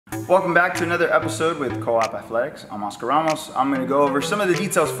Welcome back to another episode with CoOp Athletics. I'm Oscar Ramos. I'm gonna go over some of the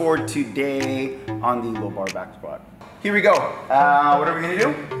details for today on the low bar back squat. Here we go. What are we gonna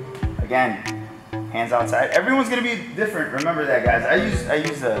do? Again, hands outside. Everyone's gonna be different. Remember that, guys. I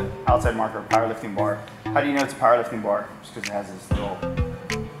use the outside marker powerlifting bar. How do you know it's a powerlifting bar? Just because it has this little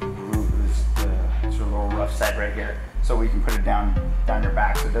groove, this little rough side right here, so we can put it down your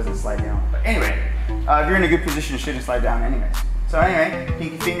back so it doesn't slide down. But anyway, if you're in a good position, it shouldn't slide down anyways. So anyway,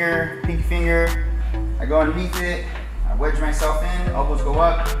 pinky finger, I go underneath it, I wedge myself in, elbows go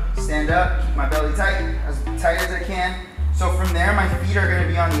up, stand up, keep my belly tight as I can. So from there, my feet are gonna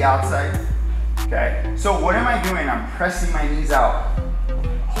be on the outside, okay? So what am I doing? I'm pressing my knees out.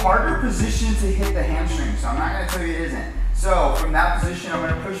 Harder position to hit the hamstring, so I'm not gonna tell you it isn't. So from that position, I'm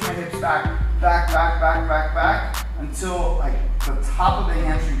gonna push my hips back, until like the top of the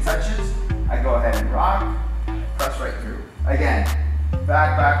hamstring touches. I go ahead and rock, press right through. Again,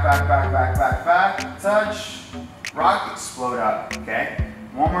 back, touch, rock, explode up, okay?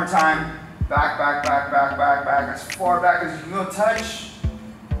 One more time, back, as far back as you can go, touch,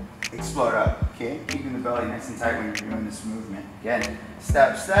 explode up, okay? Keeping the belly nice and tight when you're doing this movement. Again,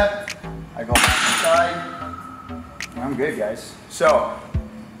 step, I go back inside, I'm good, guys. So,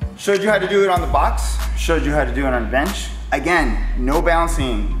 showed you how to do it on the box, showed you how to do it on the bench. Again, no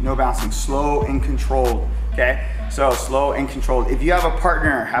bouncing, slow and controlled, okay? So slow and controlled. If you have a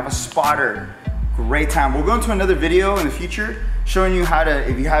partner, have a spotter, great time. We'll go into another video in the future showing you how to,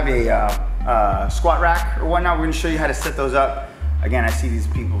 if you have a squat rack or whatnot, we're gonna show you how to set those up. Again, I see these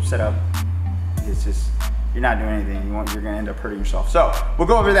people set up, it's just, you're not doing anything. You're gonna end up hurting yourself. So we'll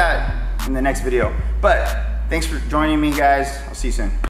go over that in the next video. But thanks for joining me, guys. I'll see you soon.